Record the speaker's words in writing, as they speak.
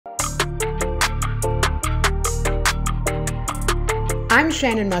I'm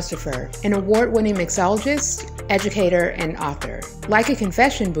Shannon Mustipher, an award-winning mixologist, educator, and author. Like a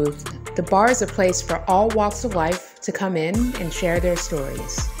confession booth, the bar is a place for all walks of life to come in and share their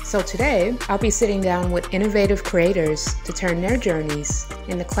stories. So today, I'll be sitting down with innovative creators to turn their journeys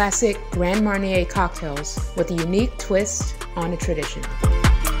into classic Grand Marnier cocktails with a unique twist on a tradition.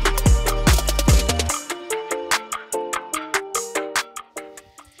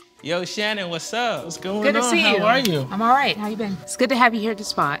 Yo, Shannon, what's up? What's going on? Good to see you. How are you? I'm all right. How you been? It's good to have you here at the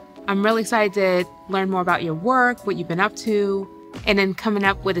spot. I'm really excited to learn more about your work, what you've been up to, and then coming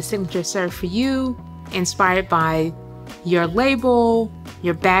up with a signature serve for you, inspired by your label,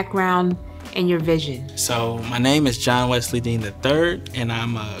 your background, and your vision. So my name is John Wesley Dean III, and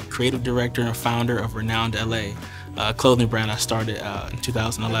I'm a creative director and founder of Renowned LA, a clothing brand I started in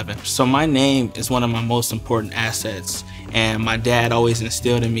 2011. So my name is one of my most important assets, and my dad always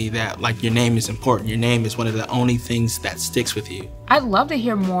instilled in me that, like, your name is important. Your name is one of the only things that sticks with you. I'd love to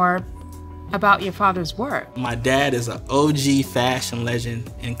hear more about your father's work. My dad is an OG fashion legend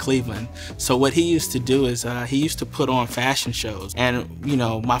in Cleveland. So what he used to do is he used to put on fashion shows. And, you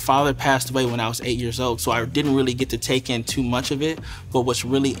know, my father passed away when I was 8 years old, so I didn't really get to take in too much of it. But what's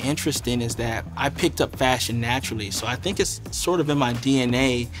really interesting is that I picked up fashion naturally. So I think it's sort of in my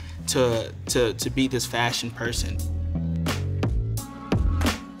DNA to be this fashion person.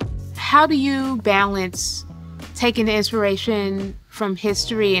 How do you balance taking the inspiration from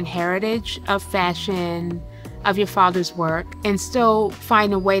history and heritage of fashion, of your father's work, and still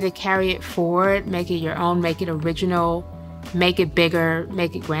find a way to carry it forward, make it your own, make it original, make it bigger,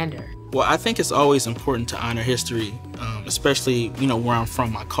 make it grander? Well, I think it's always important to honor history, especially, you know, where I'm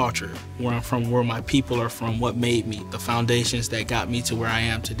from, my culture, where I'm from, where my people are from, what made me, the foundations that got me to where I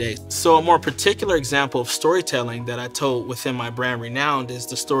am today. So a more particular example of storytelling that I told within my brand Renowned is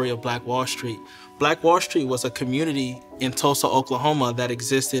the story of Black Wall Street. Black Wall Street was a community in Tulsa, Oklahoma that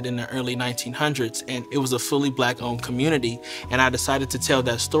existed in the early 1900s, and it was a fully Black-owned community, and I decided to tell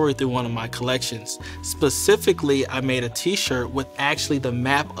that story through one of my collections. Specifically, I made a t-shirt with actually the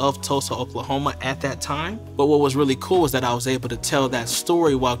map of Tulsa, Oklahoma at that time, but what was really cool was that I was able to tell that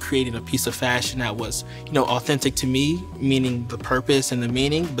story while creating a piece of fashion that was, you know, authentic to me, meaning the purpose and the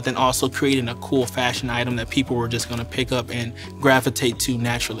meaning, but then also creating a cool fashion item that people were just gonna pick up and gravitate to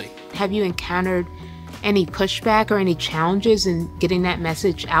naturally. Have you encountered any pushback or any challenges in getting that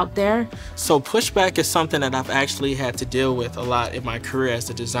message out there? So pushback is something that I've actually had to deal with a lot in my career as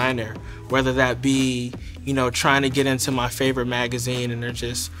a designer, whether that be, you know, trying to get into my favorite magazine and they're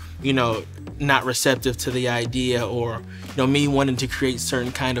just, you know, not receptive to the idea, or, you know, me wanting to create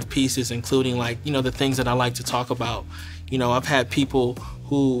certain kind of pieces, including, like, you know, the things that I like to talk about. You know, I've had people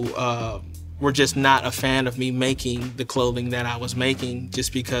who were just not a fan of me making the clothing that I was making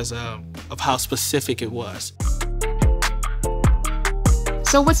just because of how specific it was.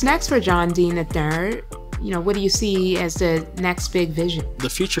 So what's next for John Dean III? You know, what do you see as the next big vision? The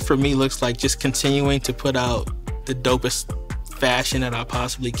future for me looks like just continuing to put out the dopest fashion that I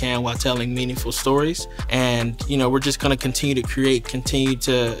possibly can while telling meaningful stories. And, you know, we're just gonna continue to create, continue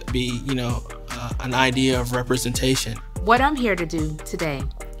to be, you know, an idea of representation. What I'm here to do today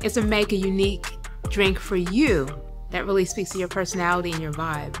is to make a unique drink for you that really speaks to your personality and your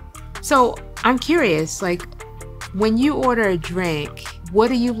vibe. So I'm curious, like, when you order a drink, what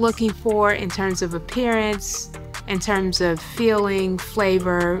are you looking for in terms of appearance, in terms of feeling,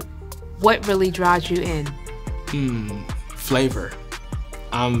 flavor? What really draws you in? Flavor.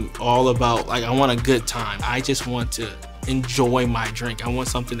 I'm all about, like, I want a good time. I just want to enjoy my drink. I want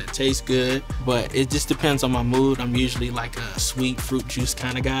something that tastes good, but it just depends on my mood. I'm usually like a sweet fruit juice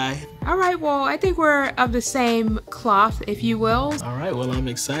kind of guy. All right, well, I think we're of the same cloth, if you will. All right, well, I'm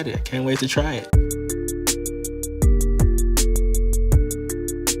excited. I can't wait to try it.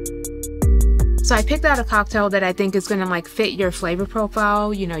 So I picked out a cocktail that I think is gonna, like, fit your flavor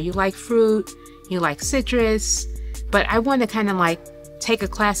profile. You know, you like fruit, you like citrus, but I want to kind of like take a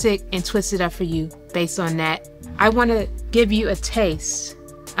classic and twist it up for you based on that. I want to give you a taste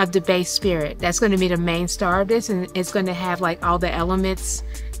of the base spirit. That's going to be the main star of this, and it's going to have like all the elements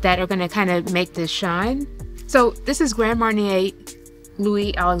that are going to kind of make this shine. So this is Grand Marnier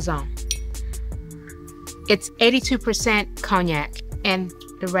Louis Alexandre. It's 82% cognac, and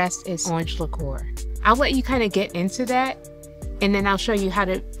the rest is orange liqueur. I'll let you kind of get into that, and then I'll show you how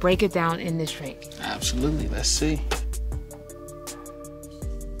to break it down in this drink. Absolutely, let's see.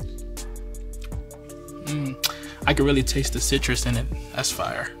 I could really taste the citrus in it. That's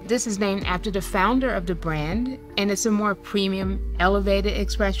fire. This is named after the founder of the brand, and it's a more premium, elevated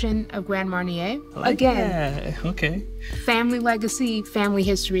expression of Grand Marnier. Again, okay. Family legacy, family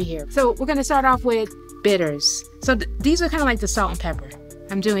history here. So we're gonna start off with bitters. So these are kind of like the salt and pepper.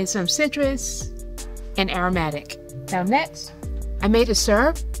 I'm doing some citrus and aromatic. Now next, I made a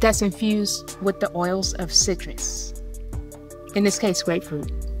syrup that's infused with the oils of citrus. In this case,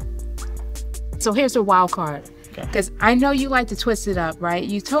 grapefruit. So here's the wild card. Because I know you like to twist it up, right?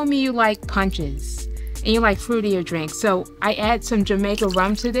 You told me you like punches and you like fruitier drinks. So I add some Jamaica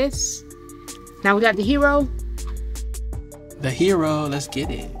rum to this. Now we got the hero. The hero, let's get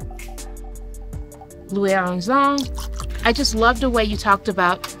it. Louis Armstrong. I just love the way you talked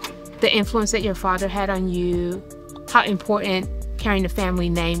about the influence that your father had on you, how important carrying the family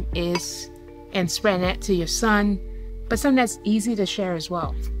name is, and spreading that to your son, but something that's easy to share as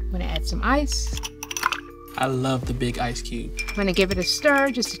well. I'm gonna add some ice. I love the big ice cube. I'm gonna give it a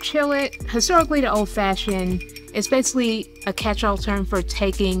stir just to chill it. Historically, the old-fashioned is basically a catch-all term for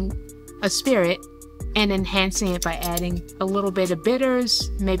taking a spirit and enhancing it by adding a little bit of bitters,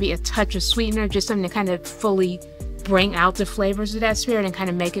 maybe a touch of sweetener, just something to kind of fully bring out the flavors of that spirit and kind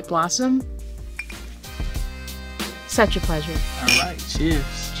of make it blossom. Such a pleasure. All right,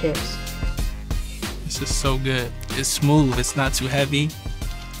 cheers. Cheers. This is so good. It's smooth, it's not too heavy.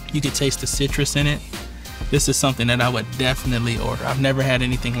 You can taste the citrus in it. This is something that I would definitely order. I've never had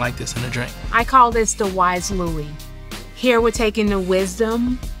anything like this in a drink. I call this the wise Louis. Here we're taking the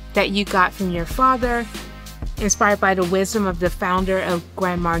wisdom that you got from your father, inspired by the wisdom of the founder of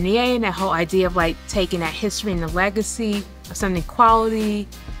Grand Marnier, and that whole idea of like taking that history and the legacy of something quality,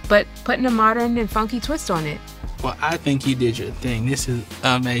 but putting a modern and funky twist on it. Well, I think you did your thing. This is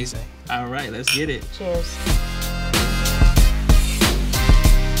amazing. All right, let's get it. Cheers.